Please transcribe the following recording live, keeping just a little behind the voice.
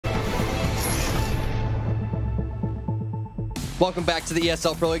Welcome back to the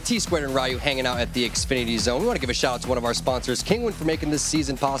ESL Pro League. T-Squared and Ryu hanging out at the Xfinity Zone. We want to give a shout out to one of our sponsors, Kingwin, for making this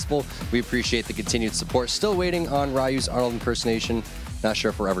season possible. We appreciate the continued support. Still waiting on Ryu's Arnold impersonation. Not sure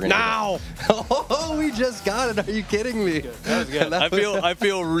if we're ever going to now. Oh, we just got it. Are you kidding me? That was good. I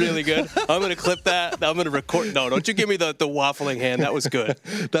feel really good. I'm going to clip that. I'm going to record. No, don't you give me the waffling hand. That was good.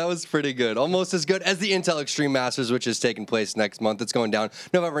 That was pretty good. Almost as good as the Intel Extreme Masters, which is taking place next month. It's going down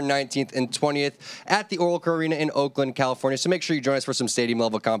November 19th and 20th at the Oracle Arena in Oakland, California. So make sure you join us for some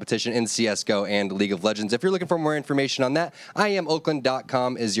stadium-level competition in CSGO and League of Legends. If you're looking for more information on that,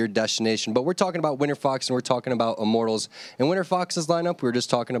 IamOakland.com is your destination. But we're talking about Winterfox and we're talking about Immortals. And Winterfox's lineup, we were just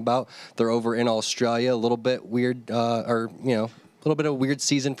talking about, they're over in Australia. A little bit weird, a little bit of a weird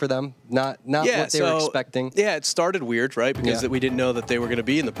season for them. Not what they were expecting. Yeah, it started weird, right? Because we didn't know that they were going to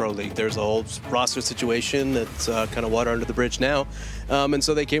be in the Pro League. There's a whole roster situation that's kind of water under the bridge now. And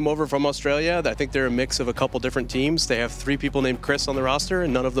so they came over from Australia. I think they're a mix of a couple different teams. They have 3 people named Chris on the roster,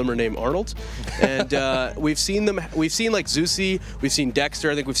 and none of them are named Arnold. And we've seen like Zeusy, we've seen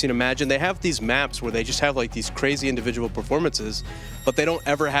Dexter, I think we've seen Imagine. They have these maps where they just have like these crazy individual performances, but they don't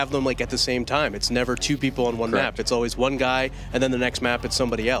ever have them like at the same time. It's never 2 people on one map. It's always one guy, and then the next map it's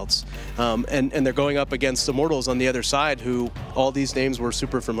somebody else. And they're going up against Immortals on the other side, who all these names we're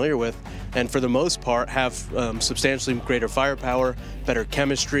super familiar with, and for the most part have substantially greater firepower, better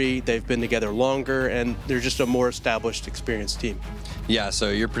chemistry, they've been together longer, and they're just a more established, experienced team. Yeah, so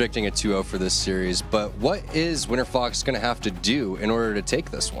you're predicting a 2-0 for this series, but what is Winterfox going to have to do in order to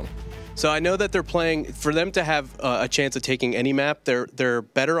take this one? So I know that they're playing, for them to have a chance of taking any map, they're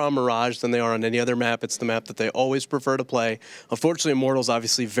better on Mirage than they are on any other map. It's the map that they always prefer to play. Unfortunately, Immortals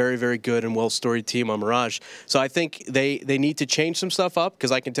obviously very, very good and well-storied team on Mirage. So I think they need to change some stuff up,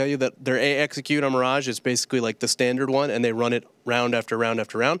 because I can tell you that their A execute on Mirage is basically like the standard one, and they run it round after round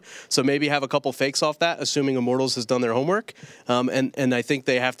after round. So maybe have a couple fakes off that, assuming Immortals has done their homework. And I think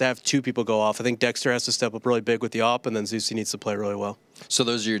they have to have 2 people go off. I think Dexter has to step up really big with the op, and then Zeusy needs to play really well. So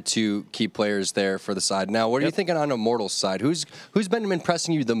those are your 2 key players there for the side. Now, what are you thinking on Immortals' side? Who's been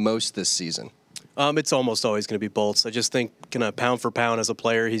impressing you the most this season? It's almost always going to be Bolts. I just think, pound for pound as a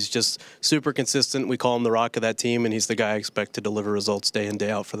player, he's just super consistent. We call him the rock of that team, and he's the guy I expect to deliver results day in,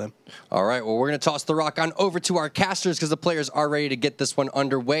 day out for them. All right, well, we're going to toss the rock on over to our casters, because the players are ready to get this one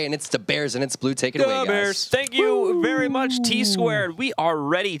underway, and it's the Bears and it's Blue. Take it away, guys. Bears. Thank you very much, T-Squared. We are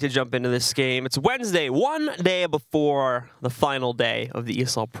ready to jump into this game. It's Wednesday, one day before the final day of the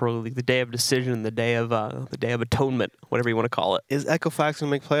ESL Pro League, the day of decision, the day of atonement, whatever you want to call it. Is Echofax going to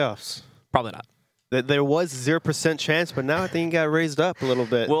make playoffs? Probably not. There was 0% chance, but now I think it got raised up a little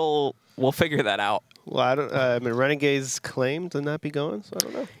bit. We'll figure that out. Well, I mean, Renegades claimed to not be going, so I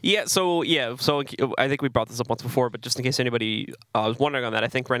don't know. Yeah, so I think we brought this up once before, but just in case anybody was wondering on that, I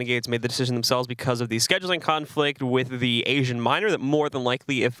think Renegades made the decision themselves because of the scheduling conflict with the Asian minor, that more than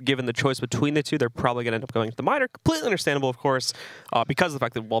likely, if given the choice between the 2, they're probably going to end up going to the minor. Completely understandable, of course, because of the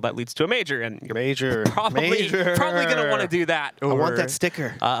fact that, well, that leads to a major, and you're probably going to want to do that. I want that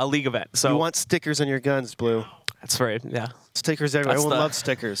sticker. A league event. So you want stickers on your guns, Blue. That's right, yeah. Stickers everywhere. Everyone loves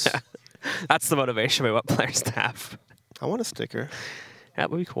stickers. That's the motivation we want players to have. I want a sticker. That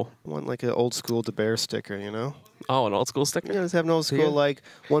would be cool. I want like an old school DeBear sticker, you know? Oh, an old school sticker? Yeah, just have an old school like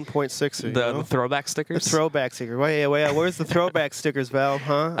 1.6. The throwback stickers? The throwback sticker. Wait, where's the throwback stickers, Valve,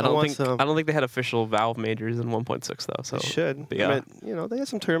 huh? I don't think they had official Valve majors in 1.6 though. So they should. Yeah. I mean, they had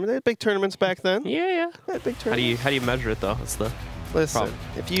some tournaments. They had big tournaments back then. Yeah. They had big tournaments. How do you measure it though? That's the Listen,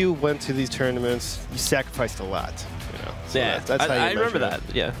 if you went to these tournaments, you sacrificed a lot. So yeah, that's how I remember that.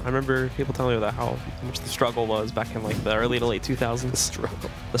 It. Yeah, I remember people telling me about how much the struggle was back in like the early to late 2000s.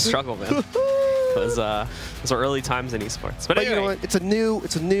 The struggle, man. Those are early times in esports. But anyway, you know what? It's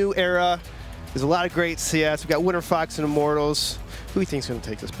a new era. There's a lot of great CS. We got Winterfox and Immortals. Who do you think's going to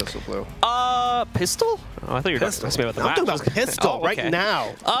take this Pistol, Blue? Pistol? Oh, I thought you were asking me about the match. I'm talking about Pistol right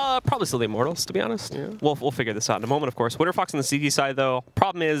now. Probably still the Immortals, to be honest. Yeah. We'll figure this out in a moment, of course. Winterfox on the CT side, though.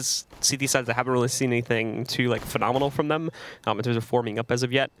 Problem is, CT sides, I haven't really seen anything too phenomenal from them in terms of forming up as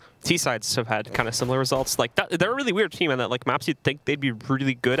of yet. T sides have had kind of similar results. They're a really weird team, and that maps you'd think they'd be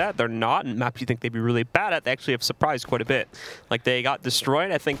really good at, they're not, and maps you think they'd be really bad at, they actually have surprised quite a bit. They got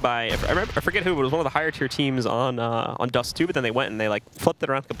destroyed, I think, by I forget who, but it was one of the higher tier teams on Dust 2, but then they went and they flipped it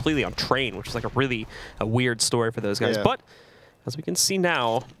around completely on Train, which is a weird story for those guys. Yeah. But as we can see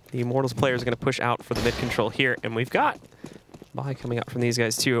now, the Immortals players are going to push out for the mid control here, and we've got Buy coming out from these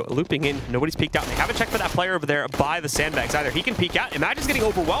guys too. Looping in, nobody's peeked out. They haven't checked for that player over there by the sandbags either. He can peek out. Imagine's getting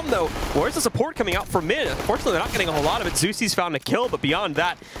overwhelmed though. Where's the support coming out from mid? Unfortunately, they're not getting a whole lot of it. Zeusie's found a kill, but beyond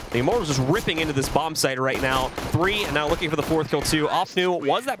that, the Immortals just ripping into this bomb site right now. 3, and now looking for the 4th kill too. Opnu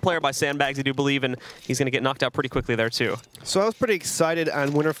was that player by sandbags, I do believe, and he's going to get knocked out pretty quickly there too. So I was pretty excited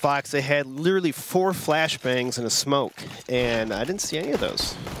on Winterfox. They had literally 4 flashbangs and a smoke, and I didn't see any of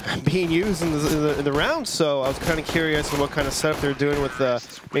those being used in the round. So I was kind of curious on what kind of setup they're doing with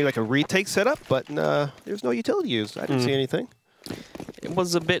maybe like a retake setup, but there's no utility used. I didn't see anything. It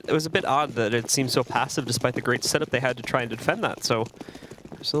was a bit odd that it seemed so passive despite the great setup they had to try and defend that. So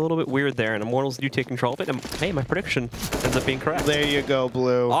it's a little bit weird there, and Immortals do take control of it. And hey, my prediction ends up being correct. There you go,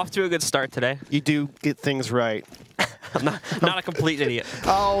 Blue. Off to a good start today. You do get things right. I'm not a complete idiot.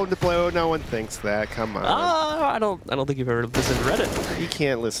 Oh, the Blue, no one thinks that. Come on. I don't think you've ever listened to Reddit. You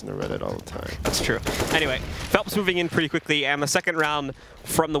can't listen to Reddit all the time. That's true. Anyway, Phelps moving in pretty quickly, and the second round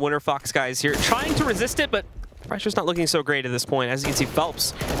from the Winterfox guys here, trying to resist it, but pressure's not looking so great at this point. As you can see,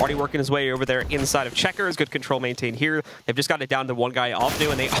 Phelps already working his way over there inside of Checkers. Good control maintained here. They've just got it down to one guy Opnu,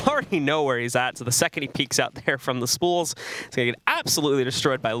 and they already know where he's at. So the second he peeks out there from the spools, he's going to get absolutely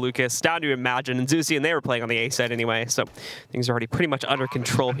destroyed by Lucas. Down to Imagine and Zusi, and they were playing on the A side anyway. So things are already pretty much under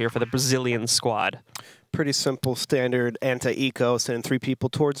control here for the Brazilian squad. Pretty simple, standard anti-eco, sending 3 people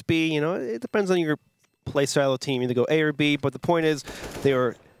towards B. You know, it depends on your play style of team. Either go A or B, but the point is they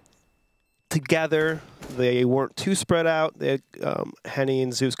were together. They weren't too spread out. They had Henny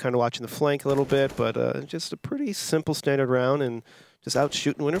and Zeus kind of watching the flank a little bit, but just a pretty simple standard round and just out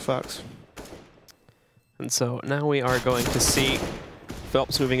shooting Winterfox. And so now we are going to see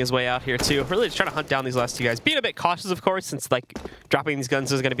Phelps moving his way out here too. Really just trying to hunt down these last 2 guys. Being a bit cautious, of course, since like dropping these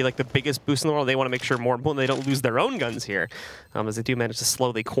guns is going to be like the biggest boost in the world. They want to make sure, more importantly, they don't lose their own guns here, as they do manage to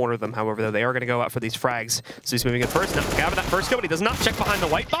slowly corner them. However, they are going to go out for these frags. Zeus moving in first. Now, Gavin that first kill, but he does not check behind the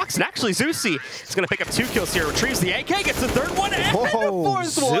white box. And actually, Zusi is going to pick up 2 kills here. Retrieves the AK, gets the 3rd one, and the 4th one.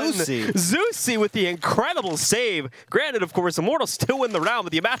 Zusi with the incredible save. Granted, of course, Immortals still win the round,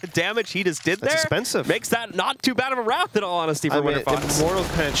 but the amount of damage he just did there expensive. Makes that not too bad of a round, in all honesty, for Winterfox. Immortals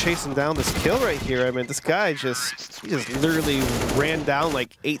kind of chasing down this kill right here. I mean, this guy just literally ran down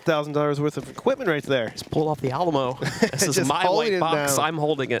like $8,000 worth of equipment right there. Just pulled off the Alamo. This is my white box. I'm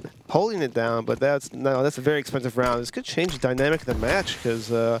holding it. Holding it down, but that's a very expensive round. This could change the dynamic of the match because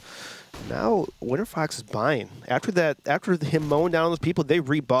now Winterfox is buying. After him mowing down those people, they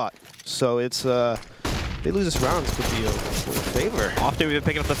rebought. So it's they lose this round, this could be a favor. Often we've been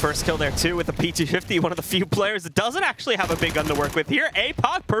picking up the first kill there too with the P250, one of the few players that doesn't actually have a big gun to work with here.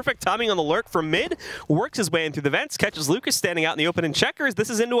 APOC, perfect timing on the lurk from mid, works his way in through the vents, catches Lucas standing out in the open in Checkers.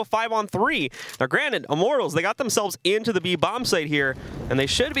 This is into a 5-on-3. Now granted, Immortals, they got themselves into the B bomb site here, and they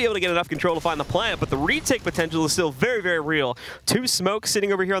should be able to get enough control to find the plant, but the retake potential is still very, very real. 2 smokes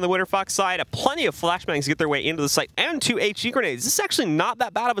sitting over here on the Winterfox side, plenty of flashbangs to get their way into the site, and 2 HE grenades. This is actually not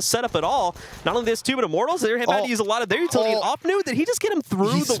that bad of a setup at all. Not only this, too, but Immortals, they're had to use a lot of their utility. And Opnu, did he just get him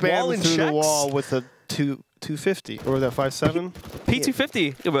through the wall in checks? The wall with a 250 or that 5.7?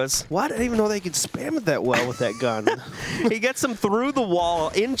 P250 it was. What? I didn't even know they could spam it that well with that gun. He gets him through the wall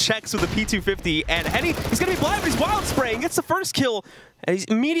in checks with a P250, and Henny, he's going to be blind, but he's wild spraying. Gets the first kill, and he's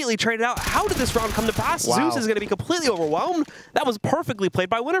immediately traded out. How did this round come to pass? Wow. Zeus is going to be completely overwhelmed. That was perfectly played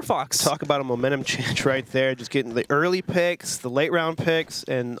by Winterfox. Talk about a momentum change right there. Just getting the early picks, the late round picks,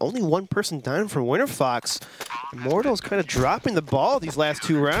 and only 1 person dying from Winterfox. Immortals kind of dropping the ball these last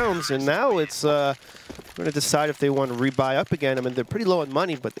 2 rounds, and now it's going to decide if they want to rebuy up again. I mean, they're pretty low on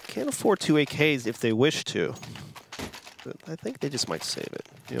money, but they can't afford 2 AKs if they wish to. But I think they just might save it.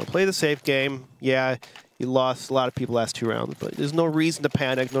 You know, play the safe game. Yeah, you lost a lot of people last 2 rounds, but there's no reason to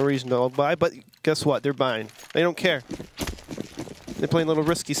panic, no reason to buy. But guess what? They're buying. They don't care. They're playing a little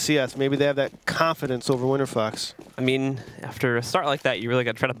risky CS. Maybe they have that confidence over Winterfox. I mean, after a start like that, you really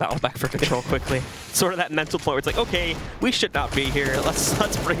got to try to battle back for control quickly. Sort of that mental point where it's like, okay, we should not be here.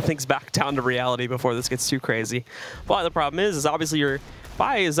 Let's bring things back down to reality before this gets too crazy. But the problem is obviously your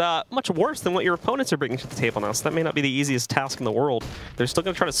buy is much worse than what your opponents are bringing to the table now, so that may not be the easiest task in the world. They're still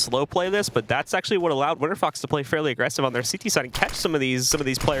going to try to slow play this, but that's actually what allowed Winterfox to play fairly aggressive on their CT side and catch some of these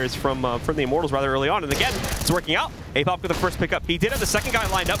players from the Immortals rather early on. And again, it's working out. APOC with the first pickup. He did have the second guy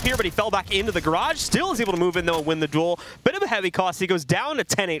lined up here, but he fell back into the garage. Still is able to move in though and win the duel. Bit of a heavy cost. He goes down to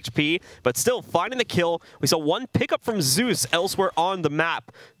 10 HP, but still finding the kill. We saw 1 pickup from Zeus elsewhere on the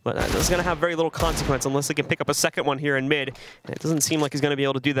map, but that's going to have very little consequence unless they can pick up a second one here in mid. And it doesn't seem like he's going to be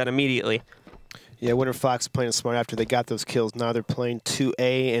able to do that immediately. Yeah, Winterfox playing smart after they got those kills. Now they're playing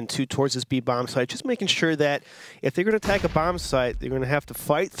 2A and 2 towards this B bomb site, just making sure that if they're going to attack a bomb site, they're going to have to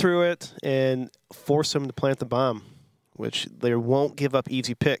fight through it and force them to plant the bomb. which they won't give up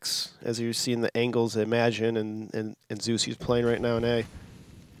easy picks, as you're seeing the angles Imagine and Zeus who's playing right now in A.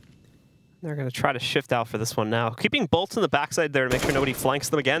 They're going to try to shift out for this one now. Keeping bolts on the backside there to make sure nobody flanks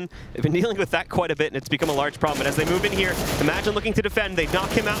them again. They've been dealing with that quite a bit, and it's become a large problem. But as they move in here, Imagine looking to defend. They knock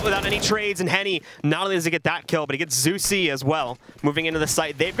him out without any trades, and Henny, not only does he get that kill, but he gets Zeusy as well. Moving into the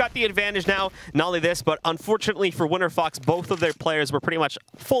site, they've got the advantage now. Not only this, but unfortunately for Winterfox, both of their players were pretty much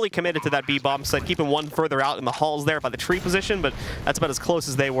fully committed to that B bomb site, keeping one further out in the halls there by the tree position, but that's about as close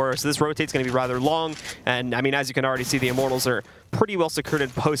as they were. So this rotate's going to be rather long, and I mean, as you can already see, the Immortals are pretty well secured in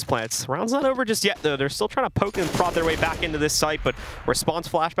post plants. Round's not over just yet, though. They're still trying to poke and prod their way back into this site, but response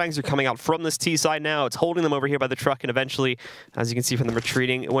flashbangs are coming out from this T side now. It's holding them over here by the truck, and eventually, as you can see from them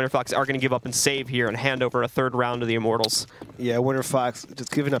retreating, Winterfox are going to give up and save here and hand over a third round to the Immortals. Yeah, Winterfox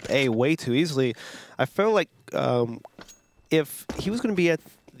just giving up A way too easily. I felt like if he was going to be at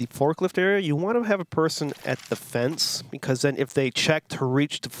the forklift area, you want to have a person at the fence, because then if they check to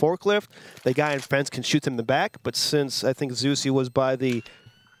reach the forklift, the guy in fence can shoot them in the back. But since I think Zeusy was by the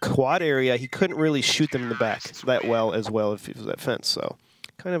quad area, he couldn't really shoot them in the back that well if he was at fence. So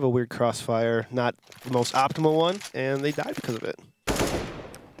kind of a weird crossfire, not the most optimal one, and they died because of it.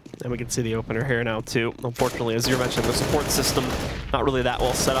 And we can see the opener here now, too. Unfortunately, as you mentioned, the support system not really that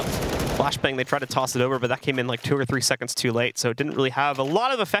well set up. Flashbang, they tried to toss it over, but that came in like 2 or 3 seconds too late, so it didn't really have a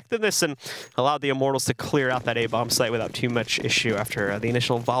lot of effectiveness and allowed the Immortals to clear out that A-bomb site without too much issue after the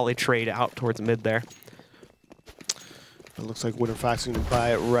initial volley trade out towards mid there. It looks like Winterfox is going to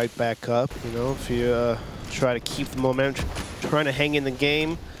buy it right back up. You know, if you try to keep the momentum, trying to hang in the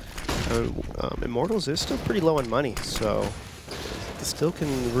game. Immortals is still pretty low on money, so still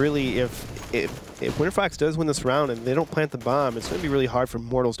can really, if Winterfox does win this round and they don't plant the bomb, it's going to be really hard for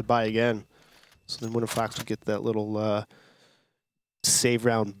Immortals to buy again. So then Winterfox will get that little save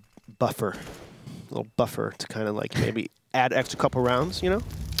round buffer, little buffer to kind of like maybe add extra couple rounds, you know?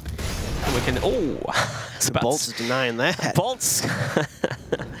 And we can, Bolts is denying that. Bolts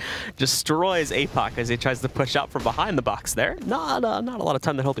destroys APOC as he tries to push out from behind the box there. Not a lot of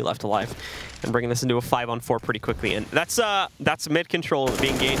time that he'll be left alive. And bringing this into a 5-on-4 pretty quickly. And that's mid control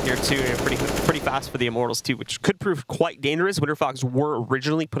being gained here too, and pretty fast for the Immortals too, which could prove quite dangerous. Winterfox were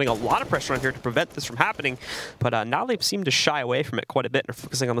originally putting a lot of pressure on here to prevent this from happening, but now they seem to shy away from it quite a bit and are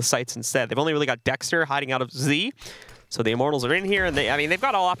focusing on the sites instead. They've only really got Dexter hiding out of Z. So the Immortals are in here, and they've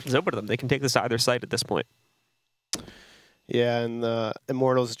got all options open to them. They can take this to either side at this point. Yeah, and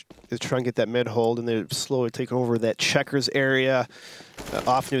Immortals is trying to get that mid hold, and they're slowly taking over that checkers area.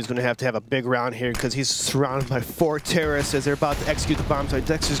 Offnu is going to have a big round here because he's surrounded by 4 terrorists as they're about to execute the bomb. So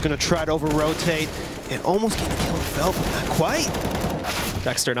Dexter's going to try to over-rotate and almost get the kill himself, but not quite.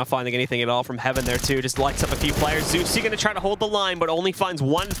 Dexter not finding anything at all from Heaven there too, just lights up a few players. Zeusy going to try to hold the line, but only finds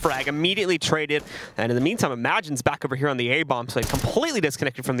 1 frag, immediately traded. And in the meantime, Imagine's back over here on the A-bomb, so he's completely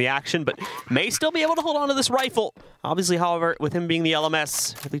disconnected from the action, but may still be able to hold on to this rifle. Obviously, however, with him being the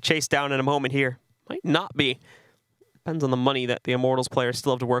LMS, he'll be chased down in a moment here. Might not be. Depends on the money that the Immortals players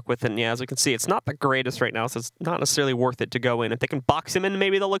still have to work with, and yeah, as we can see, it's not the greatest right now, so it's not necessarily worth it to go in. If they can box him in,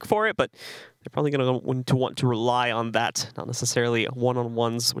 maybe they'll look for it, but they're probably going to want to rely on that, not necessarily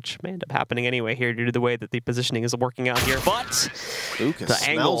one-on-ones, which may end up happening anyway here due to the way that the positioning is working out here. But Lucas the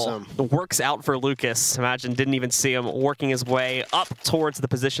angle works out for Lucas. Imagine didn't even see him working his way up towards the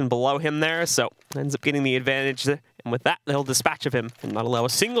position below him there, so ends up getting the advantage. And with that, they'll dispatch of him and not allow a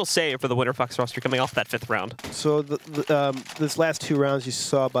single save for the Winterfox roster coming off that 5th round. So this last 2 rounds you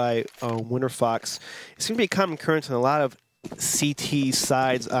saw by Winterfox, it's going to be a common occurrence in a lot of CT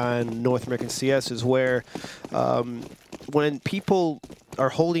sides on North American CS is where when people are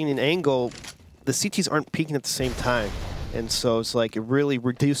holding an angle, the CTs aren't peaking at the same time. And so it's like it really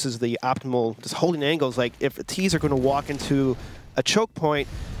reduces the optimal, just holding angles. Like if the Ts are going to walk into a choke point,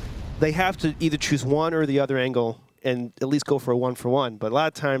 they have to either choose one or the other angle and at least go for a 1-for-1. But a lot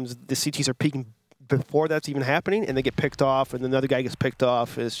of times the CTs are peaking before that's even happening, and they get picked off, and then the other guy gets picked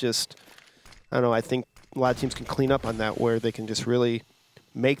off. It's just, I don't know, I think a lot of teams can clean up on that where they can just really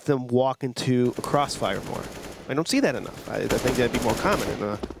make them walk into a crossfire more. I don't see that enough. I think that'd be more common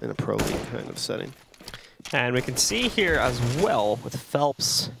in a pro league kind of setting. And we can see here as well with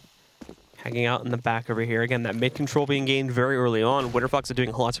Phelps hanging out in the back over here. Again, that mid control being gained very early on. Winterfox are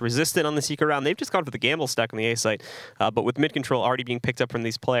doing lots of resistant on the secret round. They've just gone for the gamble stack on the A site. But with mid control already being picked up from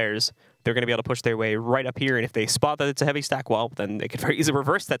these players, they're going to be able to push their way right up here. And if they spot that it's a heavy stack, well, then they could very easily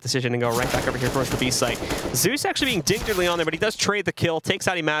reverse that decision and go right back over here towards the B site. Zeus actually being dinked early on there, but he does trade the kill, takes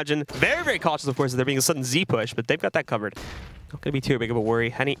out Imagine. Very, very cautious, of course, of there being a sudden Z push, but they've got that covered. Not going to be too big of a worry.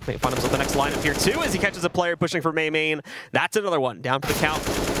 Henny may find himself the next lineup here too as he catches a player pushing for May main. That's another one down for the count.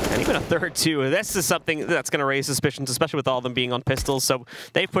 And even a third too. This is something that's going to raise suspicions, especially with all of them being on pistols. So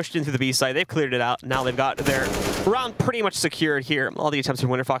they've pushed into the B side, they've cleared it out. Now they've got their round pretty much secured here. All the attempts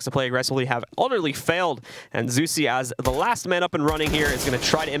from Winterfox to play aggressively have utterly failed, and Zusi, as the last man up and running here, is going to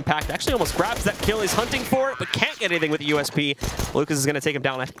try to impact. Actually almost grabs that kill. He's hunting for it, but can't get anything with the USP. Lucas is going to take him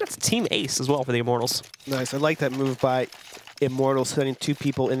down. I think that's a team ace as well for the Immortals. Nice. I like that move by Immortals, setting 2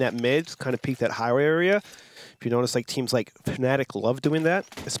 people in that mid, kind of peek that highway area. If you notice, like teams like Fnatic love doing that,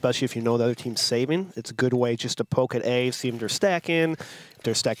 especially if you know the other team's saving. It's a good way just to poke at A, see if they're stacking,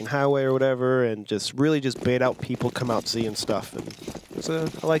 highway or whatever, and just really just bait out people, come out Z and stuff. And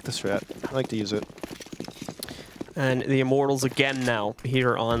I like the strat. I like to use it. And the Immortals again now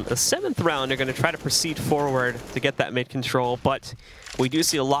here on the 7th round are going to try to proceed forward to get that mid control, but we do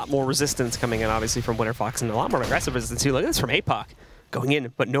see a lot more resistance coming in, obviously, from Winterfox, and a lot more aggressive resistance too. Look at this from APOC going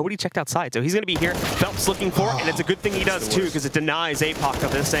in, but nobody checked outside, so he's going to be here. Phelps looking for it, and it's a good thing he does too, because it denies APOC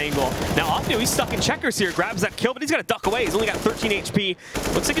of this angle. Now Opnu, he's stuck in checkers here, grabs that kill, but he's got to duck away. He's only got 13 HP.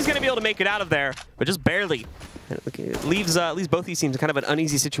 Looks like he's going to be able to make it out of there, but just barely. It leaves both these teams in kind of an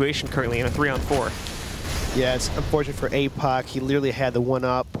uneasy situation currently in a 3-on-4. Yeah, it's unfortunate for APOC. He literally had the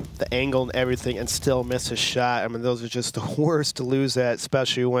 1-up, the angle and everything, and still missed his shot. I mean, those are just the worst to lose at,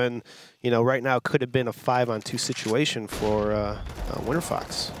 especially when, you know, right now it could have been a 5-on-2 situation for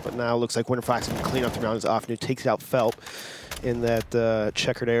Winterfox. But now it looks like Winterfox can clean up the rounds off, and he takes out Phelp in that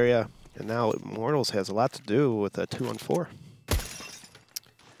checkered area. And now Immortals has a lot to do with a 2-on-4.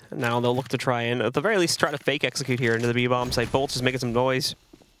 Now they'll look to try and, at the very least, try to fake execute here into the B-bomb site. Boltz is making some noise.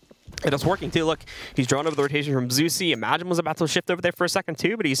 And it's working too. Look, he's drawn over the rotation from Zusi. Imagine was about to shift over there for a second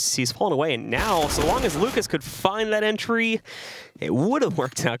too, but he's fallen away. And now, so long as Lucas could find that entry, it would have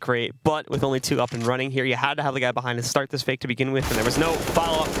worked out great. But with only 2 up and running here, you had to have the guy behind to start this fake to begin with, and there was no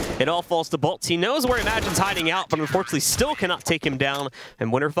follow-up. It all falls to Boltz. He knows where Imagine's hiding out, but unfortunately still cannot take him down.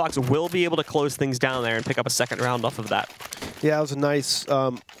 And Winterfox will be able to close things down there and pick up a 2nd round off of that. Yeah, it was a nice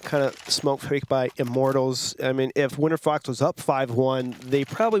kind of smoke fake by Immortals. I mean, if Winterfox was up 5-1, they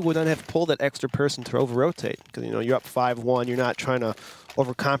probably would not have pulled that extra person to over-rotate. Because, you know, you're up 5-1, you're not trying to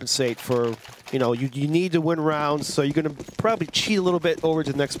overcompensate for, you know, you need to win rounds, so you're going to probably cheat a little bit over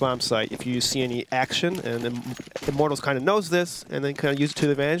to the next bomb site if you see any action. And Immortals kind of knows this, and then kind of use it to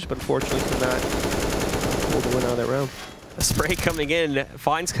the advantage, but unfortunately could not pull the win out of that round. A spray coming in,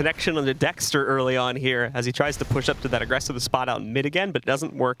 finds connection on the Dexter early on here as he tries to push up to that aggressive spot out in mid again, but it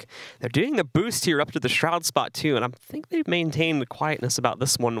doesn't work. They're doing the boost here up to the Shroud spot too, and I think they've maintained the quietness about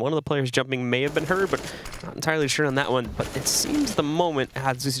this one. One of the players jumping may have been heard, but not entirely sure on that one. But it seems the moment,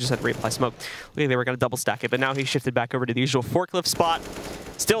 Zusi just had to reapply smoke. Look, they were going to double stack it, but now he shifted back over to the usual forklift spot.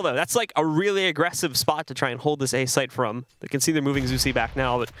 Still though, that's like a really aggressive spot to try and hold this A site from. They can see they're moving Zusi back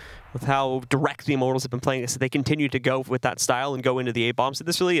now, but with how direct the Immortals have been playing this, they continue to go with that style and go into the A-bomb. So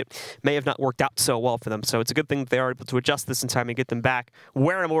this really may have not worked out so well for them. So it's a good thing that they are able to adjust this in time and get them back.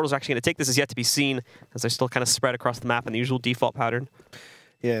 Where Immortals are actually going to take this is yet to be seen, as they're still kind of spread across the map in the usual default pattern.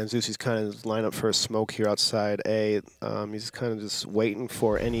 Yeah, and Zusi's kind of lined up for a smoke here outside A. He's kind of just waiting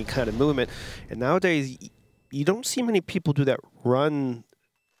for any kind of movement. And nowadays, you don't see many people do that run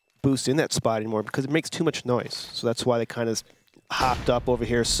boost in that spot anymore because it makes too much noise. So that's why they kind of hopped up over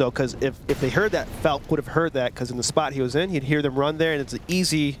here. So because if they heard that, Phelps would have heard that, because in the spot he was in, he'd hear them run there, and it's an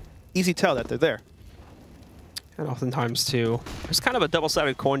easy tell that they're there. And oftentimes too, there's kind of a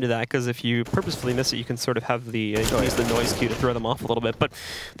double-sided coin to that, because if you purposefully miss it, you can sort of have the use the noise cue to throw them off a little bit. But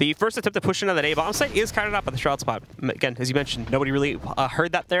the first attempt to push into that A-bomb site is counted up at the Shroud spot. Again, as you mentioned, nobody really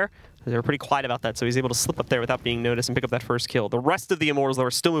heard that there. They were pretty quiet about that, so he's able to slip up there without being noticed and pick up that first kill. The rest of the Immortals, though,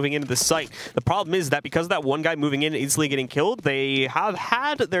 are still moving into the site. The problem is that because of that one guy moving in and easily getting killed, they have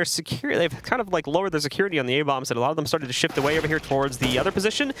had their security. They've kind of like lowered their security on the A-bombs, and a lot of them started to shift away over here towards the other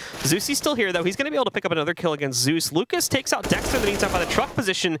position. Zusi's still here, though. He's going to be able to pick up another kill against Zeus. Lucas takes out Dexter in the meantime by the truck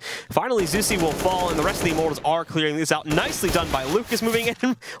position. Finally, Zusi will fall, and the rest of the Immortals are clearing this out. Nicely done by Lucas moving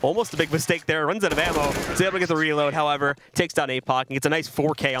in. Almost a big mistake there. Runs out of ammo. He's able to get the reload, however. Takes down APOC and gets a nice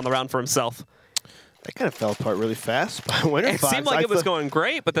 4K on the round for himself. That kind of fell apart really fast by Winterfox. It seemed like it was going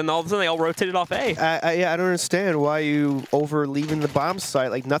great, but then all of a sudden they all rotated off A. Yeah, I don't understand why you over leaving the bomb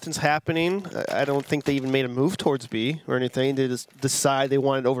site. Like, nothing's happening. I don't think they even made a move towards B or anything. They just decide they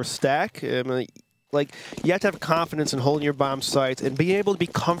wanted to overstack. I mean, like, you have to have confidence in holding your bomb sites and being able to be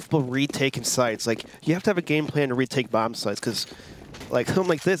comfortable retaking sites. Like, you have to have a game plan to retake bomb sites, because, like, something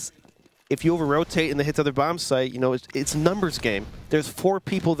like this, if you over-rotate and they hit the other bomb site, you know, it's a numbers game. There's 4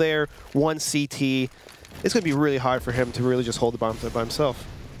 people there, 1 CT. It's going to be really hard for him to really just hold the bomb site by himself.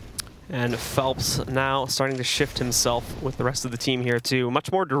 And Phelps now starting to shift himself with the rest of the team here too. Much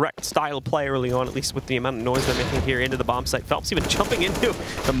more direct style play early on, at least with the amount of noise they're making here into the bomb site. Phelps even jumping into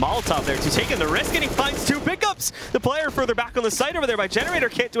the Molotov there to taking the risk, and he finds 2 pickups. The player further back on the site over there by Generator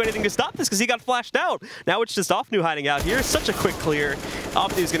can't do anything to stop this because he got flashed out. Now it's just Offnu hiding out here. Such a quick clear.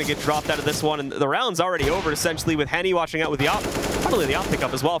 Offnu's going to get dropped out of this one, and the round's already over essentially with Henny watching out with the op. Probably the op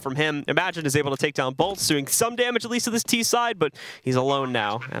pickup as well from him. Imagine is able to take down Bolts, doing some damage at least to this T side, but he's alone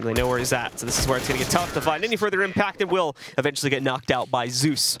now, and they know where he's at. So this is where it's going to get tough to find any further impact, and will eventually get knocked out by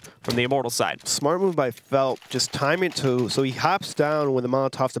Zeus from the Immortal side. Smart move by Phelps, just time it so he hops down when the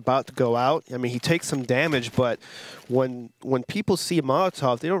Molotov's about to go out. I mean, he takes some damage, but when people see a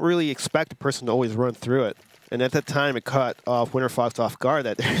Molotov, they don't really expect a person to always run through it. And at that time, it caught off Winterfox off guard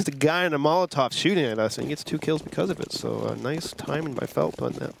that there's a guy in a Molotov shooting at us, and he gets 2 kills because of it. So nice timing by Phelps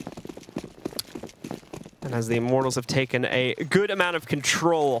on that. And as the Immortals have taken a good amount of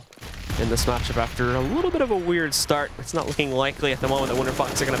control in this matchup after a little bit of a weird start, it's not looking likely at the moment that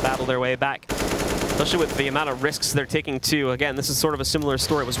Winterfox are going to battle their way back, especially with the amount of risks they're taking too. Again, this is sort of a similar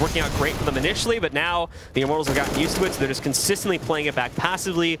story. It was working out great for them initially, but now the Immortals have gotten used to it, so they're just consistently playing it back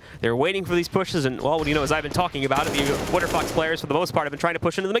passively. They're waiting for these pushes, and well, what do you know, as I've been talking about it, the Winterfox players, for the most part, have been trying to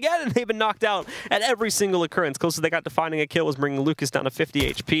push into them again, and they've been knocked out at every single occurrence. Closest they got to finding a kill was bringing Lucas down to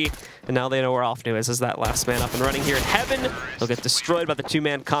 50 HP, and now they know where Offnu is as that last man up and running here in Heaven. They'll get destroyed by the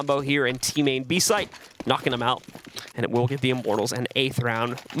 2-man combo here in T-main B site, knocking them out, and it will give the Immortals an 8th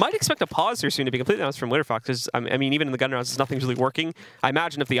round. Might expect a pause here soon, to be completely honest, from Winterfox, because I mean, even in the gun rounds, nothing's really working. I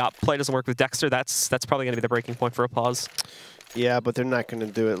imagine if the op play doesn't work with Dexter, that's probably going to be the breaking point for a pause. Yeah, but they're not going to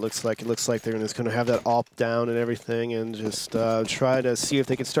do it. It looks like they're just going to have that op down and everything, and just try to see if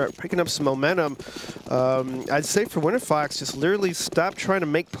they can start picking up some momentum. I'd say for Winterfox, just literally stop trying to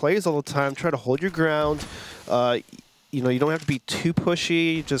make plays all the time. Try to hold your ground. You know, you don't have to be too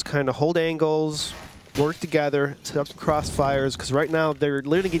pushy. Just kind of hold angles, work together, set up some crossfires, because right now they're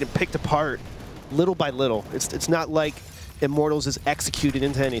literally getting picked apart little by little. It's not like Immortals is executed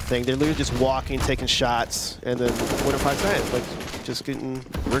into anything. They're literally just walking, taking shots, and then Winterfox like just getting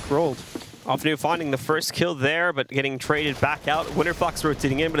rickrolled. Offnu finding the first kill there, but getting traded back out. Winterfox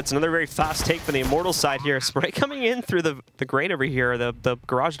rotating in, but it's another very fast take from the Immortals side here. Spray coming in through the grate over here, the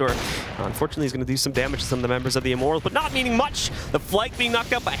garage door. Unfortunately, he's going to do some damage to some of the members of the Immortals, but not meaning much. The flank being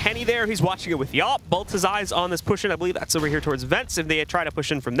knocked out by Henny there. He's watching it with Yop. Bolts his eyes on this push in. I believe that's over here towards Vents if they try to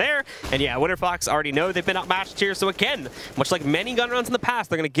push in from there. And yeah, Winterfox already know they've been outmatched here. So again, much like many gun runs in the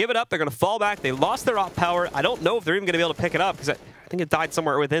past, they're going to give it up. They're going to fall back. They lost their op power. I don't know if they're even going to be able to pick it up because I think it died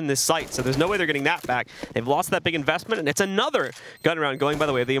somewhere within this site, so there's no way they're getting that back. They've lost that big investment, and it's another gun round going by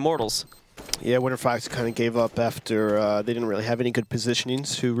the way of the Immortals. Yeah, Winterfox kind of gave up after they didn't really have any good positioning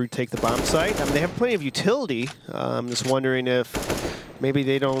to retake the bomb site. I mean, they have plenty of utility. I'm just wondering if maybe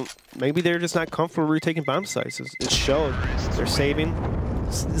they're just not comfortable retaking bomb sites. It showed. They're saving.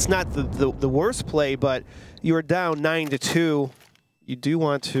 It's not the worst play, but you are down 9-2. You do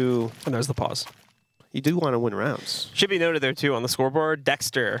want to... And there's the pause. You do want to win rounds. Should be noted there, too, on the scoreboard.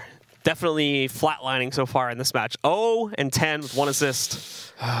 Dexter definitely flatlining so far in this match. 0-10 with 1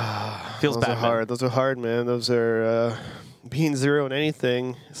 assist. Feels bad, hard. Those are hard, man. Those are being 0 in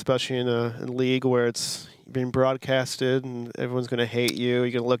anything, especially in a league where it's being broadcasted and everyone's going to hate you.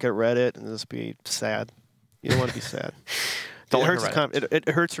 You're going to look at Reddit and just be sad. You don't want to be sad. It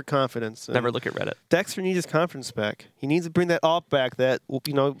hurts your confidence. Never look at Reddit. Dexter needs his confidence back. He needs to bring that op back. That,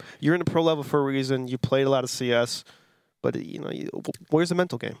 you know, you're in a pro level for a reason. You played a lot of CS, but you know, where's the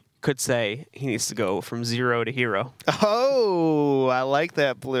mental game? Could say he needs to go from 0 to hero. Oh, I like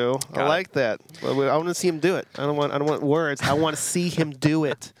that, Blue. I like that. I want to see him do it. I don't want words. I want to see him do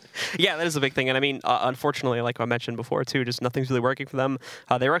it. Yeah, that is a big thing. And I mean, unfortunately, like I mentioned before, too, just nothing's really working for them.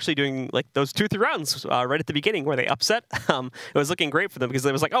 They were actually doing like those 2-3 rounds right at the beginning where they upset. It was looking great for them because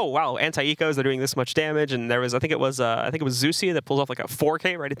it was like, oh, wow, anti-ecos, they're doing this much damage. And there was, I think it was Zusi that pulls off like a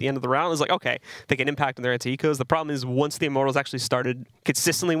 4K right at the end of the round. It was like, okay, they can impact on their anti-ecos. The problem is once the Immortals actually started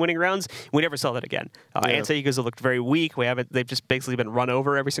consistently winning rounds, we never saw that again. Anti-ecos have looked very weak. They've just basically been run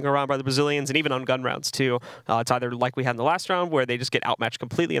over every single round by the Brazilians, and even on gun rounds, too. It's either like we had in the last round where they just get outmatched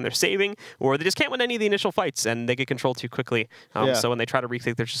completely and they're saving, or they just can't win any of the initial fights and they get controlled too quickly. So when they try to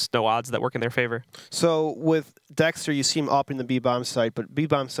retake, there's just no odds that work in their favor. So with Dexter, you see him op in the B-bomb site, but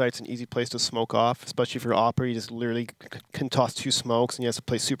B-bomb site's an easy place to smoke off, especially if you're opper. You just literally can toss 2 smokes and you have to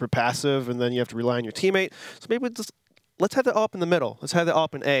play super passive, and then you have to rely on your teammate. So maybe just let's have the op in the middle. Let's have the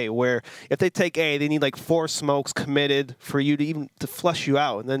op in A, where if they take A, they need like 4 smokes committed for you to even to flush you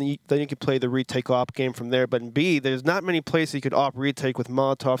out, and then you can play the retake op game from there. But in B, there's not many places you could op retake with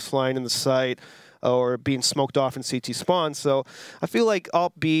Molotovs flying in the site. or being smoked off in CT spawn. So I feel like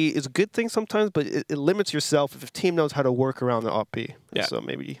Alt B is a good thing sometimes, but it limits yourself if a team knows how to work around the Alt B. Yeah. So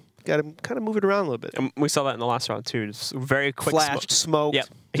maybe you got to kind of move it around a little bit. And we saw that in the last round too. Just very quick Flashed, smoked. Yep.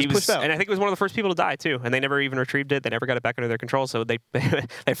 He was, and I think he was one of the first people to die too. And they never even retrieved it. They never got it back under their control. So they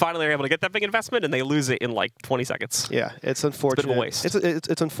they finally were able to get that big investment, and they lose it in like 20 seconds. Yeah, it's unfortunate. It's a bit of a waste.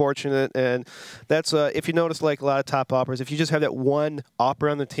 It's unfortunate, and that's if you notice, like a lot of top operas, if you just have that one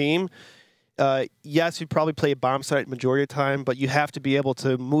opera on the team. Yes, you'd probably play a bomb site majority of the time, but you have to be able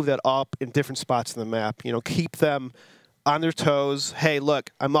to move that up in different spots in the map. You know, keep them on their toes. Hey,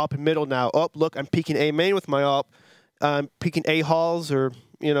 look, I'm up in middle now. Oh, look, I'm peeking A main with my up. I'm peeking A halls, or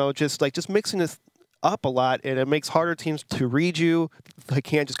you know, just mixing this up a lot, and it makes harder teams to read you. They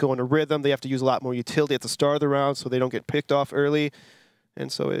can't just go into rhythm. They have to use a lot more utility at the start of the round, so they don't get picked off early. And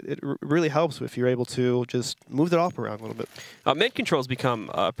so it really helps if you're able to just move that off around a little bit. Mid control's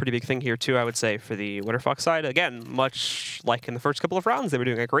become a pretty big thing here too, I would say, for the Winterfox side. Again, much like in the first couple of rounds, they were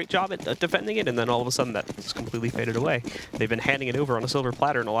doing a great job at defending it, and then all of a sudden that just completely faded away. They've been handing it over on a silver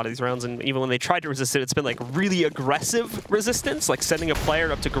platter in a lot of these rounds, and even when they tried to resist it, it's been like really aggressive resistance, like sending a player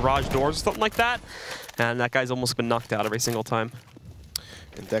up to garage doors or something like that, and that guy's almost been knocked out every single time.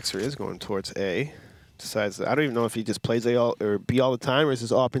 And Dexter is going towards A. Decides, I don't even know if he just plays A or B all the time, or is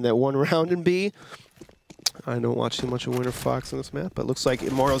just opting that one round in B. I don't watch too much of Winterfox on this map, but it looks like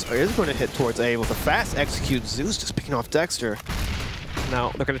Immortals is going to hit towards A with a fast execute. Zeus just picking off Dexter. Now,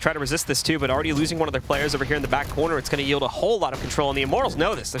 they're going to try to resist this too, but already losing one of their players over here in the back corner, it's going to yield a whole lot of control, and the Immortals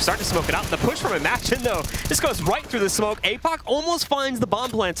know this. They're starting to smoke it out. The push from Imagine, though, this goes right through the smoke. APOC almost finds the bomb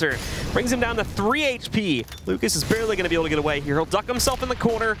planter, brings him down to 3 HP. Lucas is barely going to be able to get away here. He'll duck himself in the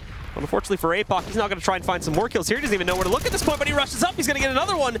corner. Unfortunately for APOC, he's now going to try and find some more kills here. He doesn't even know where to look at this point, but he rushes up. He's going to get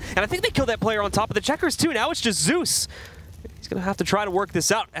another one, and I think they killed that player on top of the checkers too. Now it's just Zeus. He's going to have to try to work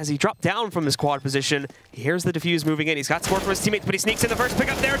this out as he dropped down from his quad position. He hears the defuse moving in. He's got support from his teammates, but he sneaks in the first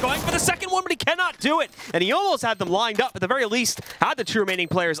pickup there, going for the second one, but he cannot do it. And he almost had them lined up. At the very least, had the two remaining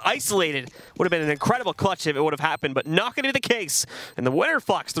players isolated. Would have been an incredible clutch if it would have happened, but not going to be the case. And the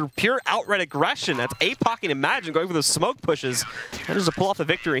Winterfox, through pure outright aggression, that's APOC and Imagine going for those smoke pushes. Manages to pull off the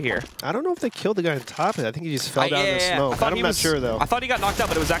victory here. I don't know if they killed the guy on top of it. I think he just fell down in the smoke. I'm not sure, though. I thought he got knocked out,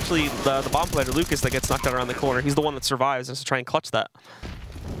 but it was actually the bomb player, Lucas, that gets knocked out around the corner. He's the one that survives and has to try and clutch that.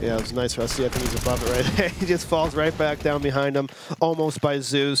 Yeah, it was nice for us. I think he's above it right there. He just falls right back down behind him, almost by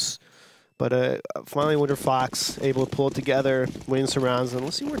Zeus. But finally, Winterfox able to pull it together, win some rounds. And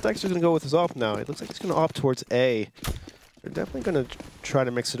let's see where Dexter's going to go with his op now. It looks like he's going to opt towards A. They're definitely going to try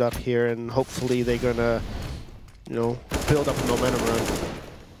to mix it up here, and hopefully they're going to, you know, build up a momentum run.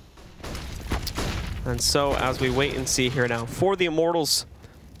 And so as we wait and see here now, for the Immortals,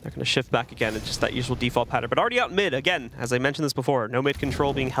 they're going to shift back again. It's just that usual default pattern. But already out mid, again, as I mentioned this before, no mid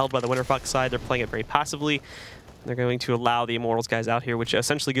control being held by the Winterfox side. They're playing it very passively. They're going to allow the Immortals guys out here, which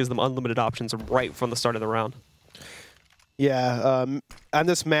essentially gives them unlimited options right from the start of the round. Yeah, on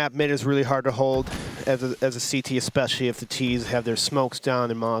this map, mid is really hard to hold as a CT, especially if the Ts have their smokes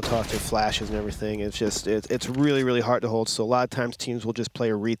down and Molotov, their flashes and everything. It's just, it's really, really hard to hold. So a lot of times teams will just play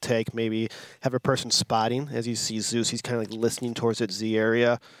a retake, maybe have a person spotting. As you see Zeus, he's kind of like listening towards that Z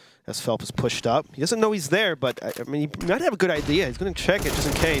area as Phelps is pushed up. He doesn't know he's there, but I mean, he might have a good idea. He's going to check it just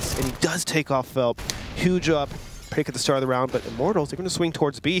in case, and he does take off Phelps. Huge up, pick at the start of the round, but Immortals, they're going to swing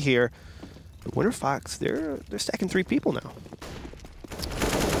towards B here. But Winterfox, they're stacking 3 people now.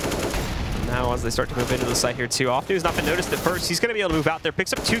 Now as they start to move into the site here too, Ofnu has not been noticed at first. He's going to be able to move out there,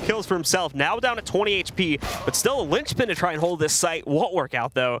 picks up 2 kills for himself, now down at 20 HP, but still a linchpin to try and hold this site. Won't work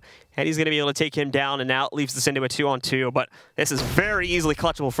out though, and he's going to be able to take him down, and now it leaves this into a 2-on-2, but this is very easily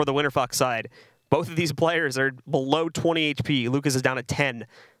clutchable for the Winterfox side. Both of these players are below 20 HP. Lucas is down at 10.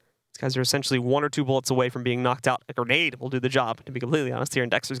 These guys are essentially 1 or 2 bullets away from being knocked out. A grenade will do the job, to be completely honest here,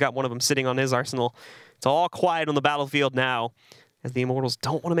 and Dexter's got one of them sitting on his arsenal. It's all quiet on the battlefield now, as the Immortals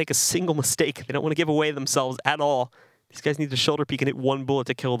don't want to make a single mistake. They don't want to give away themselves at all. These guys need to shoulder peek and hit 1 bullet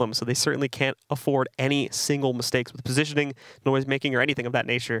to kill them, so they certainly can't afford any single mistakes with positioning, noise making, or anything of that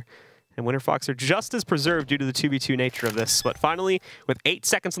nature. And Winterfox are just as preserved due to the 2v2 nature of this. But finally, with 8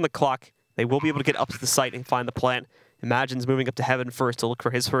 seconds on the clock, they will be able to get up to the site and find the plant. Imagine's moving up to Heaven first to look for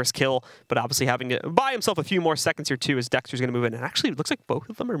his first kill, but obviously having to buy himself a few more seconds here too as Dexter's going to move in. And actually, it looks like both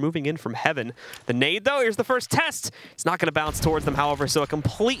of them are moving in from Heaven. The nade, though, here's the first test. It's not going to bounce towards them, however, so a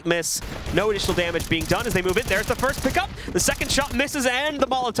complete miss. No additional damage being done as they move in. There's the first pickup. The second shot misses, and the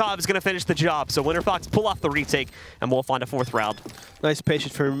Molotov is going to finish the job. So Winterfox pull off the retake, and we'll find a 4th round. Nice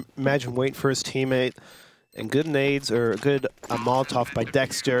patience for Imagine waiting for his teammate. And good nades, or a good Molotov by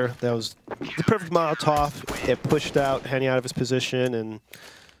Dexter. That was the perfect Molotov. It pushed out, Henny out of his position, and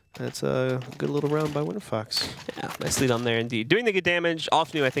That's a good little round by Winterfox. Yeah, nicely done there indeed. Doing the good damage.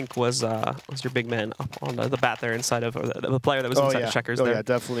 Off new, I think, was your big man up on the bat there inside of the player that was inside the checkers there. Yeah,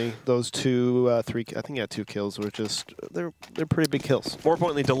 definitely. Those 2, 3, I think he had 2 kills were just, they're pretty big kills. More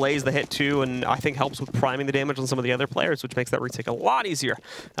importantly, delays the hit too, and I think helps with priming the damage on some of the other players, which makes that retake a lot easier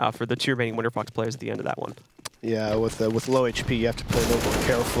for the 2 remaining Winterfox players at the end of that one. Yeah, with low HP, you have to play a little more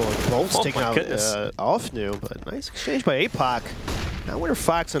careful. And Bolt's taking out off new, but nice exchange by APOC. Now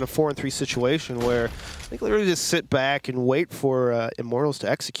Winterfox in a 4-3 situation where they can literally just sit back and wait for Immortals to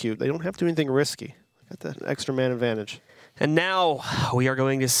execute. They don't have to do anything risky. Got that extra man advantage. And now we are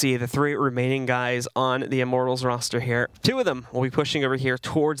going to see the 3 remaining guys on the Immortals roster here. 2 of them will be pushing over here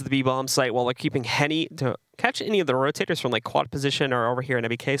towards the B-bomb site while they're keeping Henny to catch any of the rotators from like quad position or over here in a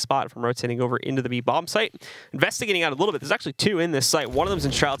BK spot from rotating over into the B-bomb site. Investigating out a little bit. There's actually 2 in this site. One of them's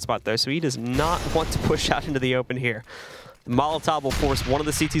in shroud spot though, so he does not want to push out into the open here. The Molotov will force one of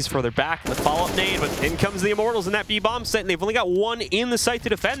the CTs further back in the follow-up nade, but in comes the Immortals in that B-bomb site, and they've only got 1 in the site to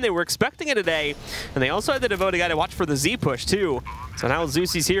defend. They were expecting it today, and they also had to devote a guy to watch for the Z push too. So now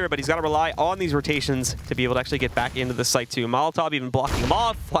Zeusi's here, but he's got to rely on these rotations to be able to actually get back into the site too. Molotov even blocking him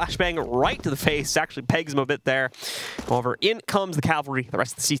off, flashbang right to the face, actually pegs him a bit there. However, in comes the cavalry. The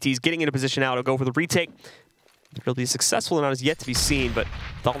rest of the CTs getting into position now to go for the retake. If it'll be successful or not is yet to be seen, but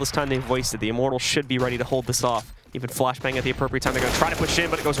with all this time they've wasted, the Immortals should be ready to hold this off. Even flashbang at the appropriate time. They're going to try to push in,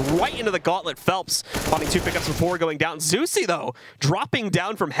 but it goes right into the gauntlet. Phelps finding 2 pickups before going down. Zeusi, though, dropping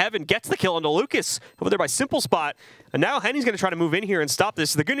down from heaven, gets the kill onto Lucas over there by Simple Spot. And now Henny's going to try to move in here and stop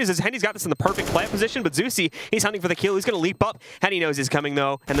this. The good news is Henny's got this in the perfect plant position, but Zeusi, he's hunting for the kill. He's going to leap up. Henny knows he's coming,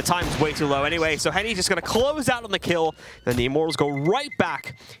 though, and the time's way too low anyway. So Henny's just going to close out on the kill. And the Immortals go right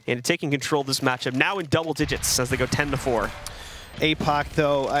back into taking control of this matchup, now in double digits as they go 10-4. APOC,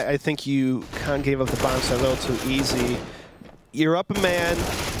 though, I think you kind of gave up the bomb site a little too easy. You're up a man.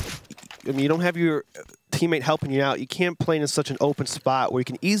 I mean, you don't have your teammate helping you out. You can't play in such an open spot where you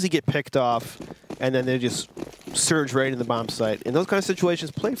can easily get picked off, and then they just surge right in the bomb site. In those kind of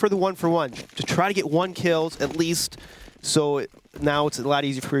situations, play for the 1-for-1 to try to get 1 kills at least. So now it's a lot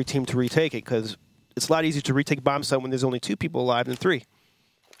easier for your team to retake it, because it's a lot easier to retake bomb site when there's only 2 people alive than 3.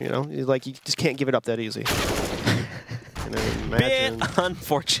 You know, like you just can't give it up that easy. Bit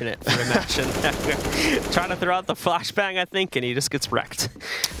unfortunate for Imagine. Trying to throw out the flashbang, I think, and he just gets wrecked.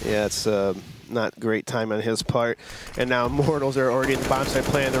 Yeah, it's not great time on his part. And now Immortals are already in the bomb site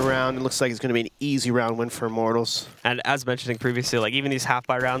playing the round. It looks like it's going to be an easy round win for Immortals. And as mentioning previously, like even these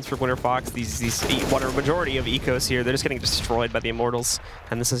half-buy rounds for Winterfox, these what are a majority of ecos here, they're just getting destroyed by the Immortals,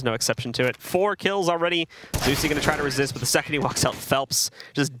 and this is no exception to it. 4 kills already. Zeusi going to try to resist, but the second he walks out, Phelps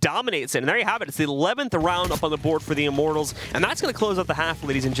just dominates it. And there you have it. It's the 11th round up on the board for the Immortals, and that's going to close out the half,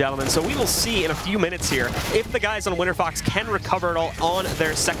 ladies and gentlemen. So we will see in a few minutes here if the guys on Winterfox can recover it all on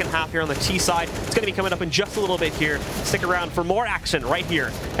their second half here on the T side. It's going to be coming up in just a little bit here. Stick around for more action right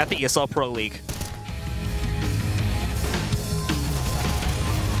here at the ESL Pro League.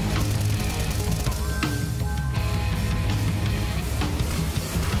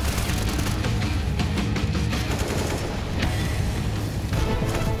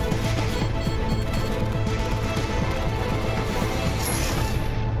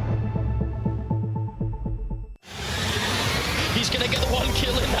 He's going to get the 1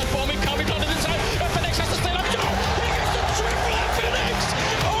 kill in that bomb coming onto the side. FNX has to stay up. No! He gets the triple FNX!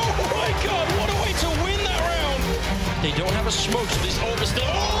 Oh my god, what a way to win that round! They don't have a smoke, so this orb is still...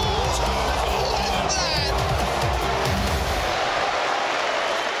 Oh!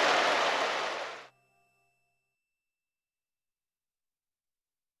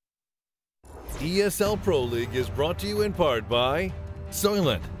 ESL Pro League is brought to you in part by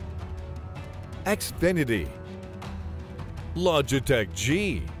Soylent, Xfinity, Logitech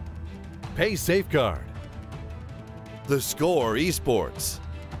G, Pay Safeguard, The Score Esports,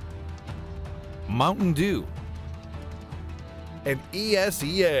 Mountain Dew, and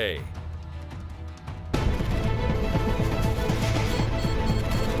ESEA.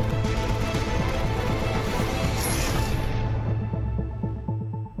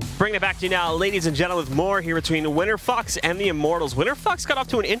 Bringing it back to you now, ladies and gentlemen, with more here between Winterfox and the Immortals. Winterfox got off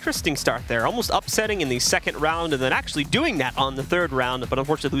to an interesting start there, almost upsetting in the second round and then actually doing that on the third round, but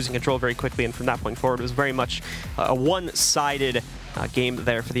unfortunately losing control very quickly, and from that point forward, it was very much a one-sided game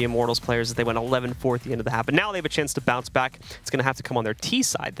there for the Immortals players as they went 11-4 at the end of the half. But now they have a chance to bounce back. It's going to have to come on their T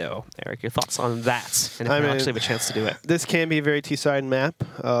side, though. Eric, your thoughts on that? And if they actually have a chance to do it. This can be a very T-side map.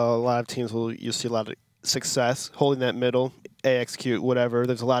 A lot of teams you'll see a lot of success holding that middle, execute, whatever.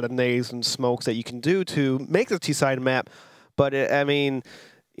 There's a lot of nades and smokes that you can do to make the T-side map. But I mean,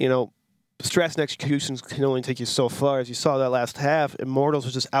 you know, stress and executions can only take you so far. As you saw that last half, Immortals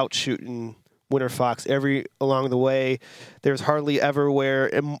was just out shooting Winterfox along the way. There's hardly ever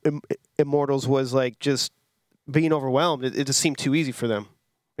where Immortals was like just being overwhelmed. It just seemed too easy for them.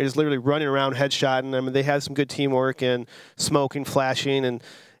 They're just literally running around, headshotting. I mean, they had some good teamwork and smoking, flashing, and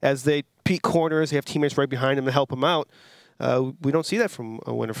as they peek corners, they have teammates right behind them to help them out. We don't see that from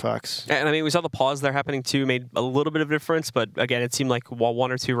Winterfox. And I mean, we saw the pause there happening too, made a little bit of a difference, but again, it seemed like while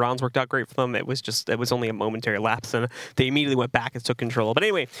 1 or 2 rounds worked out great for them, it was only a momentary lapse, and they immediately went back and took control. But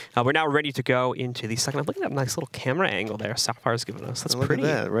anyway, we're now ready to go into the second. Look at that nice little camera angle there Sapphire's giving us. That's pretty.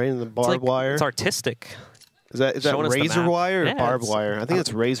 Look at that, right in the barbed wire. It's artistic. Is that razor wire or barbed wire? I think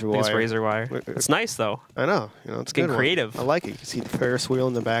it's razor wire. It's razor wire. It's nice though. I know. You know, it's getting good creative. I like it. You can see the Ferris wheel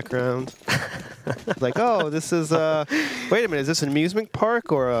in the background. Like, oh, this is wait a minute, is this an amusement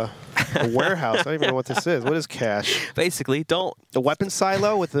park or a warehouse? I don't even know what this is. What is cache? Basically, the weapon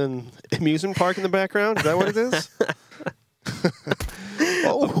silo with an amusement park in the background? Is that what it is?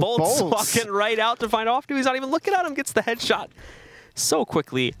 Oh, Bolt's walking right out to find off. He's not even looking at him. Gets the headshot so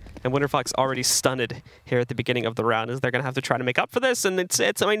quickly. And Winterfox already stunned here at the beginning of the round as they're going to have to try to make up for this. And it's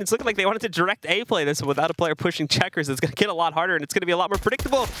looking like they wanted to direct A play this without a player pushing checkers. It's going to get a lot harder and it's going to be a lot more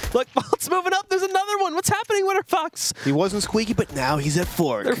predictable. Look, Bolt's moving up. There's another one. What's happening, Winterfox? He wasn't squeaky, but now he's at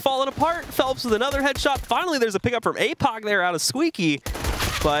Fork. They're falling apart. Phelps with another headshot. Finally, there's a pickup from APOC there out of Squeaky.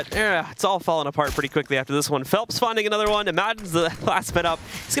 But it's all falling apart pretty quickly after this one. Phelps finding another one. Imagines the last bit up.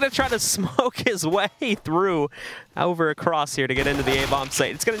 He's going to try to smoke his way through over across here to get into the A-bomb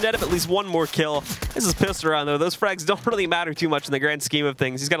site. It's going to net up at least one more kill. This is pistol around though. Those frags don't really matter too much in the grand scheme of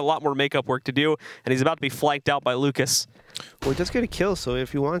things. He's got a lot more makeup work to do, and he's about to be flanked out by Lucas. Well, he does get a kill, so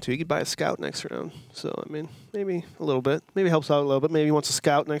if you want to, you could buy a scout next round. So, I mean, maybe a little bit. Maybe helps out a little bit. Maybe he wants a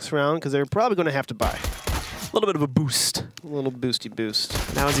scout next round because they're probably going to have to buy. A little bit of a boost. A little boosty boost.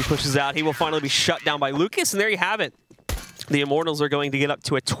 Now as he pushes out, he will finally be shut down by Lucas, and there you have it. The Immortals are going to get up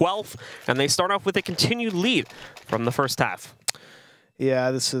to a 12th, and they start off with a continued lead from the first half.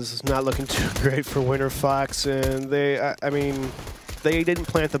 Yeah, this is not looking too great for Winterfox, and they didn't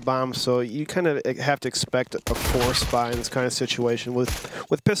plant the bomb, so you kind of have to expect a force buy in this kind of situation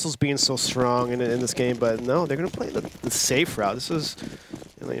with pistols being so strong in this game. But no, they're going to play the safe route. This is,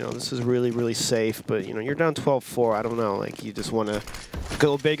 this is really, really safe. But you're down 12-4. I don't know. Like, you just want to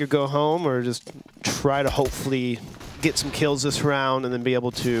go big or go home, or just try to hopefully get some kills this round and then be able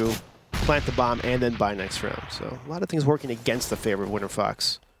to plant the bomb and then buy next round. So a lot of things working against the favor of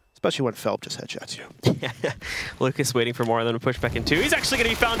Winterfox. Especially when Phelps just headshots you. Lucas waiting for more of them to push back in 2. He's actually going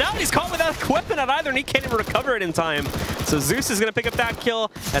to be found out. He's caught without equipment on either, and he can't even recover it in time. So Zeus is going to pick up that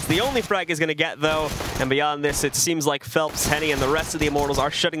kill. That's the only frag he's going to get, though. And beyond this, it seems like Phelps, Henny, and the rest of the Immortals are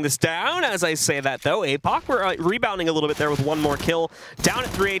shutting this down. As I say that, though, APOC were rebounding a little bit there with one more kill. Down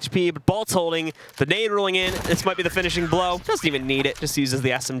at 3 HP, but Bolt's holding. The nade rolling in. This might be the finishing blow. Doesn't even need it. Just uses the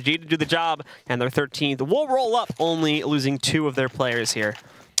SMG to do the job. And they're 13th. Will roll up, only losing 2 of their players here.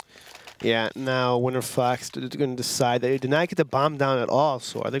 Yeah, now Winterfox is going to decide they did not get the bomb down at all.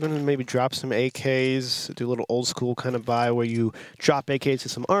 So are they going to maybe drop some AKs, do a little old school kind of buy where you drop AKs to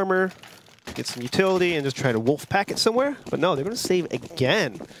some armor, get some utility, and just try to wolf pack it somewhere? But no, they're going to save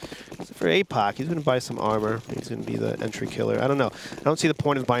again. Except for APOC, he's going to buy some armor. He's going to be the entry killer. I don't know. I don't see the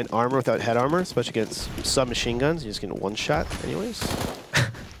point of buying armor without head armor, especially against submachine guns. You're just going to one-shot anyways.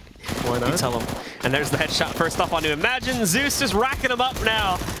 Why not? You tell him. And there's the headshot first off onto Imagine. Zeus just racking them up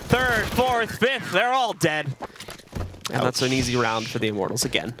now. 3rd, 4th, 5th, they're all dead. And that's an easy round for the Immortals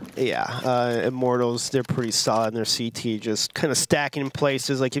again. Yeah, Immortals, they're pretty solid in their CT, just kind of stacking in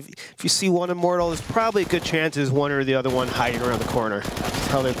places. Like if you see one Immortal, there's probably a good chance there's one or the other one hiding around the corner. That's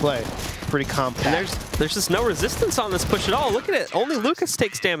how they play. Pretty compact. And there's just no resistance on this push at all. Look at it. Only Lucas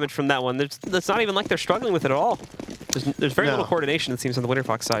takes damage from that one. It's not even like they're struggling with it at all. There's very little coordination, it seems, on the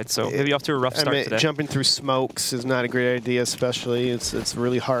Winterfox side, so maybe off to a rough start today. Jumping through smokes is not a great idea, especially. It's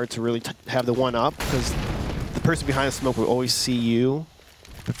really hard to really have the one-up, because the person behind the smoke will always see you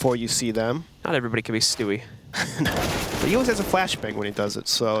before you see them. Not everybody can be Stewie. But he always has a flashbang when he does it,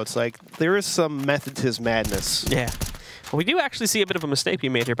 so it's like there is some method to his madness. Yeah. Well, we do actually see a bit of a mistake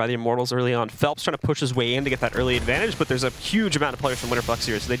being made here by the Immortals early on. Phelps trying to push his way in to get that early advantage, but there's a huge amount of players from Winterfox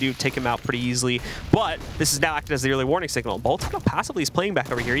here, so they do take him out pretty easily. But this is now acted as the early warning signal. Bolt kind of passively is playing back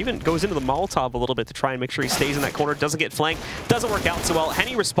over here, even goes into the Molotov a little bit to try and make sure he stays in that corner, doesn't get flanked, doesn't work out so well.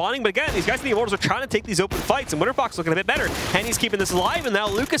 Henny responding, but again, these guys in the Immortals are trying to take these open fights, and Winterfox looking a bit better. Henny's keeping this alive, and now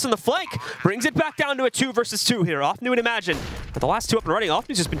Lucas in the flank brings it back down to a 2 versus 2 here. Off New and Imagine. But the last 2 up and running,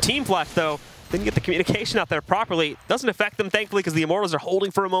 Offnew's just been team flashed, though. Didn't get the communication out there properly. Doesn't affect them, thankfully, because the Immortals are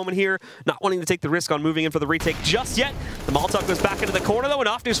holding for a moment here, not wanting to take the risk on moving in for the retake just yet. The Molotov goes back into the corner, though, and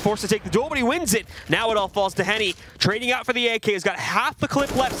Ofnu's forced to take the duel, but he wins it. Now it all falls to Henny. Trading out for the AK. He's got half the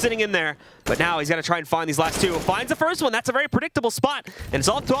clip left sitting in there, but now he's got to try and find these last two. Finds the first one. That's a very predictable spot, and it's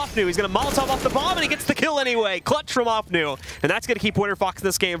all up to Ofnu. He's going to Molotov off the bomb, and he gets the kill anyway. Clutch from Ofnu, and that's going to keep Winterfox in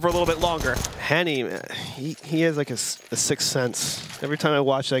this game for a little bit longer. Henny, he has like a sixth sense. Every time I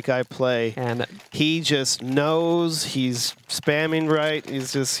watch that guy play, and he just knows he's spamming right.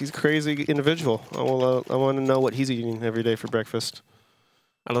 He's a crazy individual. I want to know what he's eating every day for breakfast.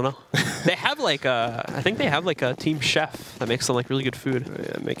 I don't know. They have like I think they have like a team chef that makes some like really good food.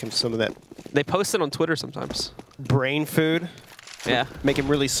 Yeah, make him some of that. They post it on Twitter sometimes. Brain food. Yeah. Make him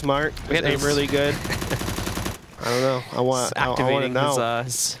really smart. His aim really good. I don't know. I want to know.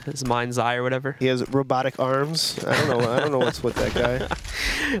 His mind's eye or whatever. He has robotic arms. I don't know. I don't know what's with that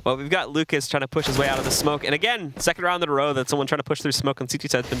guy. Well, we've got Lucas trying to push his way out of the smoke, and again, second round in a row that someone trying to push through smoke on CT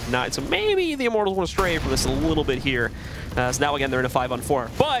side's been denied. So maybe the Immortals want to stray from this a little bit here. So now again they're in a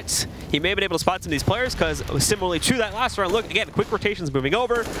 5-on-4, but he may have been able to spot some of these players because similarly to that last round, look again, quick rotations moving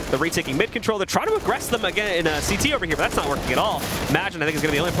over. They're retaking mid control. They're trying to aggress them again in CT over here, but that's not working at all. Imagine I think is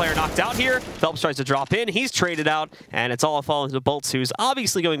going to be the only player knocked out here. Phelps tries to drop in. He's traded out, and it's all falling to Bolts, who's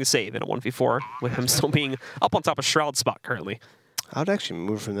obviously going to save in a 1v4 with him still being up on top of Shroud spot currently. I would actually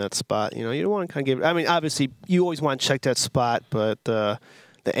move from that spot. You know, you don't want to kind of give. I mean, obviously, you always want to check that spot, but the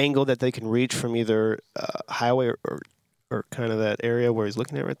angle that they can reach from either highway or kind of that area where he's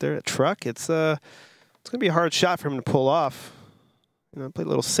looking at right there, a truck, it's going to be a hard shot for him to pull off. You know, play a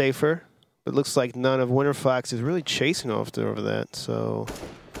little safer, but it looks like none of Winterfox is really chasing over that. So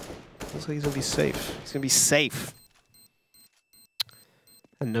looks like he's going to be safe. He's going to be safe.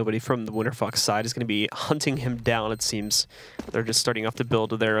 And nobody from the Winterfox side is going to be hunting him down, it seems. They're just starting off to build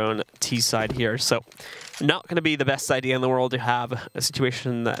their own T side here. So not going to be the best idea in the world to have a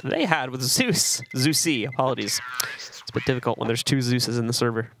situation that they had with Zeus. Zeusy, apologies. It's a bit difficult when there's two Zeuses in the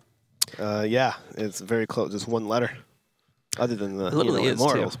server. Yeah, it's very close. Just one letter. Other than the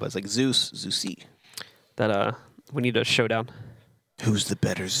Immortals, but it's like Zeus, Zeusy. That we need a showdown. Who's the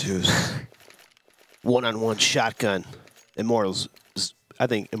better Zeus? One-on-one shotgun. Immortals. I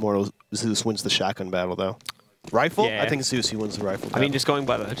think Immortals Zeus wins the shotgun battle though. Rifle? Yeah. I think Zeusy wins the rifle battle. I mean, just going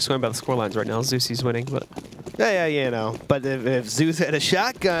by the score lines right now, Zeusy's winning, but yeah, you know. But if Zeus had a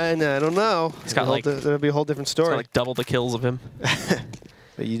shotgun, I don't know. He's got like there'll be a whole different story. He's got like double the kills of him.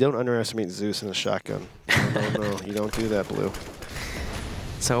 But you don't underestimate Zeus in a shotgun. No, you don't do that, Blue.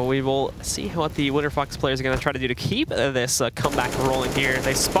 So we will see what the Winterfox players are going to try to do to keep this comeback rolling here.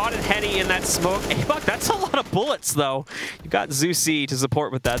 They spotted Henny in that smoke. APOC, that's a lot of bullets, though. You've got Zeusy to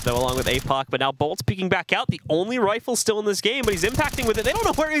support with that, though, along with APOC. But now Bolt's peeking back out. The only rifle still in this game, but he's impacting with it. They don't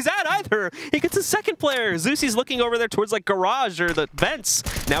know where he's at either. He gets a second player. Zeusy's looking over there towards like garage or the vents.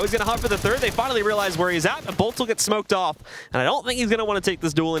 Now he's going to hunt for the third. They finally realize where he's at, and Bolt will get smoked off. And I don't think he's going to want to take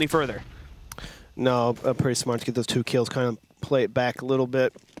this duel any further. No, pretty smart to get those 2 kills, kind of play it back a little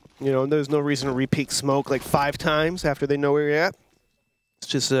bit. You know, there's no reason to repeat smoke like 5 times after they know where you're at. It's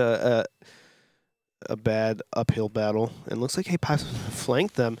just a bad uphill battle. And looks like he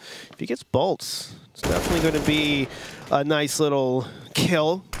flanked them. If he gets bolts, it's definitely going to be a nice little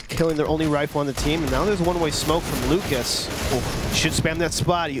kill, killing their only rifle on the team. And now there's one-way smoke from Lucas. Oh, you should spam that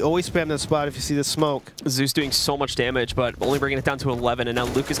spot. You always spam that spot if you see the smoke. Zeus doing so much damage, but only bringing it down to 11. And now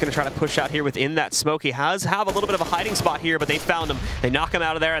Lucas going to try to push out here within that smoke. He have a little bit of a hiding spot here, but they found him. They knock him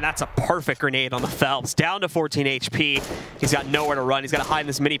out of there, and that's a perfect grenade on the Phelps. Down to 14 HP. He's got nowhere to run. He's got to hide in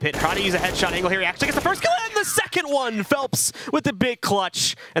this mini pit. Trying to use a headshot angle here. He actually gets the first kill and the second one. Phelps with the big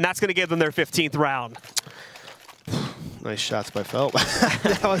clutch, and that's going to give them their 15th round. Nice shots by Phelps.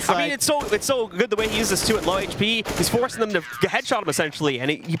 I mean, it's so good the way he uses this too at low HP. He's forcing them to headshot him essentially, and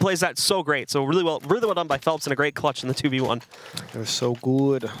he plays that so great. So really well done by Phelps, and a great clutch in the 2v1. They're so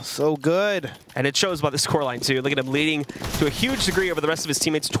good, so good. And it shows by the scoreline too. Look at him leading to a huge degree over the rest of his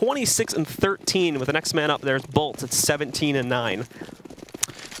teammates. 26-13 with the next man up. There's Bolt at 17-9.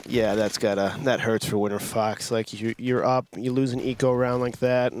 Yeah, that hurts for Winterfox. Like you're up, you lose an eco round like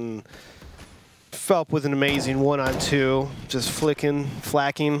that, and Phelps with an amazing 1-on-2, just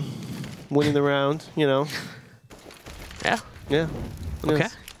flacking, winning the round, you know. Yeah. Yeah. Okay.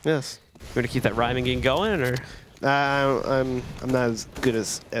 Yes. You want to keep that rhyming game going, or? I'm not as good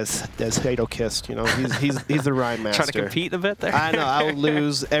as Hato Kist, you know. He's the rhyme master. Trying to compete a bit there. I know. I will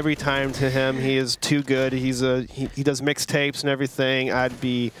lose every time to him. He is too good. He does mixtapes and everything. I'd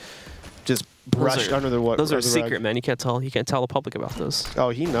be just brushed under the what? Those are a the secret, rug. man. You can't tell the public about those. Oh,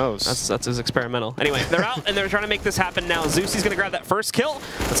 he knows. That's his experimental. Anyway, they're out and they're trying to make this happen now. Zeusie's gonna grab that first kill.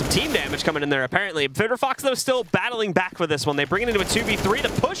 That's some team damage coming in there apparently. Winterfox though still battling back for this one. They bring it into a 2v3. The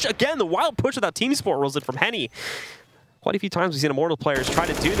push again, the wild push without team support rolls it from Henny. Quite a few times we've seen Immortal players try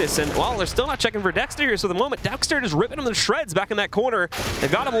to do this, and well, they're still not checking for Dexter here, so the moment Dexter just ripping him to shreds back in that corner.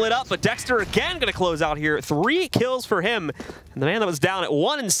 They've got him lit up, but Dexter again going to close out here. 3 kills for him, and the man that was down at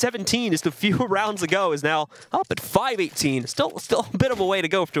 1-17 just a few rounds ago is now up at 5-18. Still a bit of a way to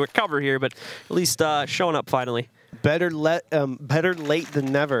go to recover here, but at least showing up finally. Better late than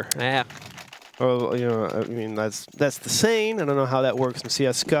never. Yeah. Or, you know, I mean, that's the saying. I don't know how that works in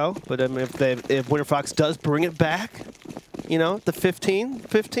CS:GO, but I mean, if Winterfox does bring it back, you know, the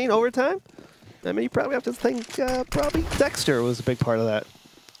 15 overtime, I mean, you probably have to think probably Dexter was a big part of that.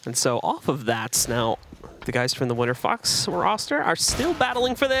 And so off of that, now the guys from the Winterfox roster are still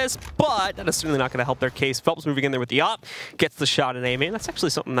battling for this, but that is certainly not going to help their case. Phelps moving in there with the op, gets the shot in aiming. That's actually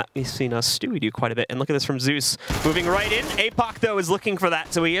something that we've seen Stewie do quite a bit. And look at this from Zeus, moving right in. APOC, though, is looking for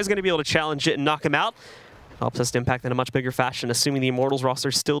that, so he is going to be able to challenge it and knock him out. Helps us to impact in a much bigger fashion, assuming the Immortals roster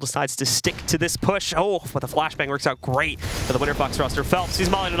still decides to stick to this push. Oh, but the flashbang works out great for the Winterfox roster. Phelps,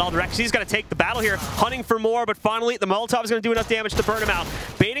 he's mulling in all directions. He's going to take the battle here, hunting for more, but finally the Molotov is going to do enough damage to burn him out.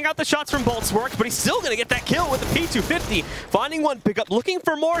 Baiting out the shots from Bolts worked, but he's still going to get that kill with the P250. Finding one pickup, looking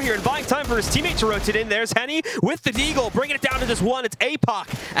for more here, and buying time for his teammate to rotate in. There's Henny with the Deagle, bringing it down to just one. It's APOC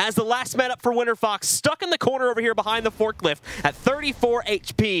as the last man up for Winterfox, stuck in the corner over here behind the forklift at 34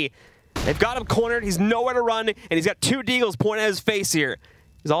 HP. They've got him cornered, he's nowhere to run, and he's got 2 Deagles pointing at his face here.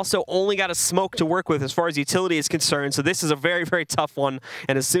 He's also only got a smoke to work with as far as utility is concerned, so this is a very, very tough one.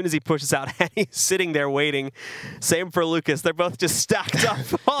 And as soon as he pushes out, he's sitting there waiting. Same for Lucas. They're both just stacked up.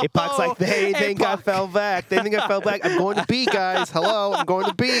 APOC's like, they think I fell back. They think I fell back. I'm going to B, guys. Hello, I'm going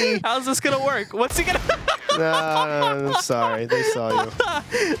to B. How's this going to work? What's he going to... No, I'm sorry. They saw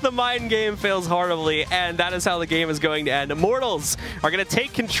you. The mind game fails horribly, and that is how the game is going to end. Immortals are going to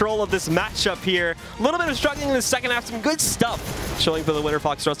take control of this matchup here. A little bit of struggling in the second half. Some good stuff showing for the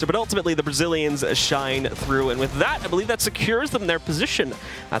Winterfox roster, but ultimately the Brazilians shine through. And with that, I believe that secures them their position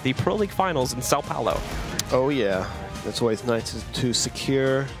at the Pro League Finals in Sao Paulo. Oh, yeah. It's always nice to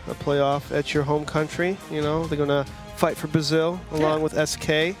secure a playoff at your home country. You know, they're going to fight for Brazil along with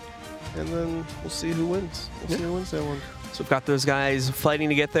SK. And then we'll see who wins. We'll see who wins that one. So we've got those guys fighting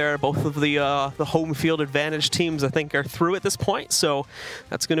to get there. Both of the home field advantage teams, I think, are through at this point. So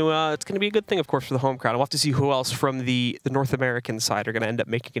that's going to it's going to be a good thing, of course, for the home crowd. We'll have to see who else from the North American side are going to end up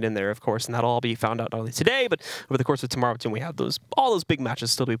making it in there, of course, and that'll all be found out not only today, but over the course of tomorrow too. We have all those big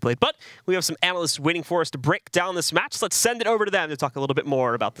matches still to be played. But we have some analysts waiting for us to break down this match. Let's send it over to them to talk a little bit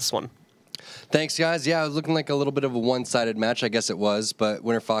more about this one. Thanks, guys. Yeah, it was looking like a little bit of a one-sided match, I guess it was, but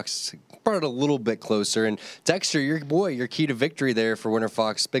Winterfox brought it a little bit closer. And Dexter, your key to victory there for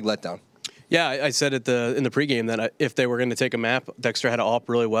Winterfox, big letdown. Yeah, I said in the pregame that if they were going to take a map, Dexter had to op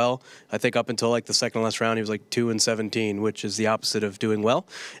really well. I think up until like the second last round, he was like 2-17, which is the opposite of doing well.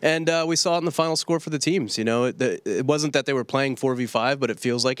 And we saw it in the final score for the teams. You know, it wasn't that they were playing 4v5, but it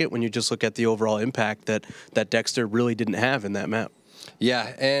feels like it when you just look at the overall impact that Dexter really didn't have in that map.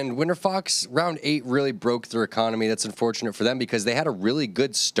 Yeah, and Winterfox, round 8 really broke their economy. That's unfortunate for them because they had a really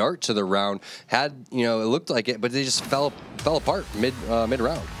good start to the round. It looked like it, but they just fell apart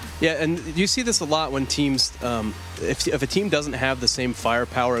mid-round. Yeah, and you see this a lot when teams, if a team doesn't have the same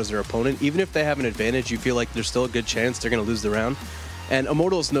firepower as their opponent, even if they have an advantage, you feel like there's still a good chance they're going to lose the round. And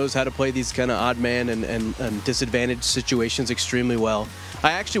Immortals knows how to play these kind of odd man and disadvantaged situations extremely well.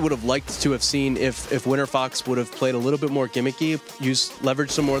 I actually would have liked to have seen if Winterfox would have played a little bit more gimmicky,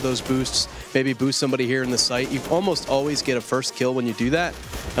 leverage some more of those boosts, maybe boost somebody here in the site. You almost always get a first kill when you do that.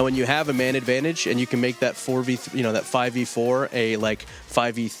 And when you have a man advantage and you can make that 4v, that 5v4 a like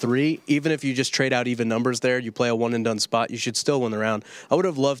 5v3, even if you just trade out even numbers there, you play a one and done spot, you should still win the round. I would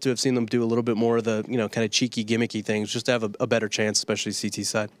have loved to have seen them do a little bit more of the, kind of cheeky gimmicky things just to have a better chance, especially CT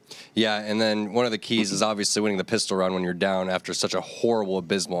side. Yeah, and then one of the keys is obviously winning the pistol round when you're down after such a horrible,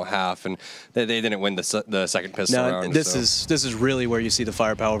 abysmal half, and they didn't win the second pistol round. This is really where you see the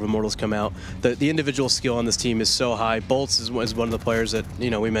firepower of Immortals come out. The individual skill on this team is so high. Bolts is one of the players that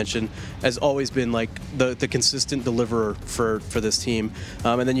we mentioned has always been like the consistent deliverer for this team,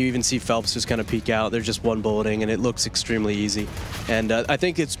 and then you even see Phelps just kind of peek out. They're just one bulleting, and it looks extremely easy. And I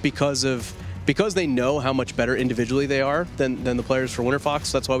think it's because of because they know how much better individually they are than the players for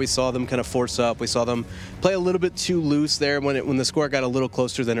Winterfox. That's why we saw them kind of force up. We saw them play a little bit too loose there when the score got a little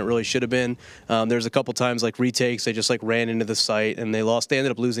closer than it really should have been. There's a couple times like retakes, they just like ran into the site and they lost. They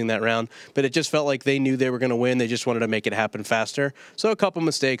ended up losing that round, but it just felt like they knew they were going to win. They just wanted to make it happen faster. So a couple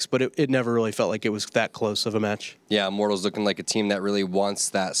mistakes, but it never really felt like it was that close of a match. Yeah, Immortals looking like a team that really wants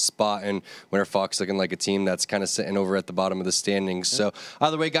that spot, and Winterfox looking like a team that's kind of sitting over at the bottom of the standings. So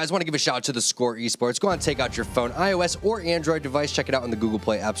either way, guys, want to give a shout out to the Score Esports. Go on, take out your phone, iOS or Android device. Check it out on the Google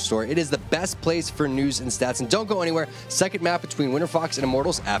Play App Store. It is the best place for news and stats. And don't go anywhere. Second map between Winterfox and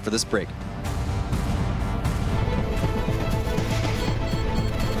Immortals after this break.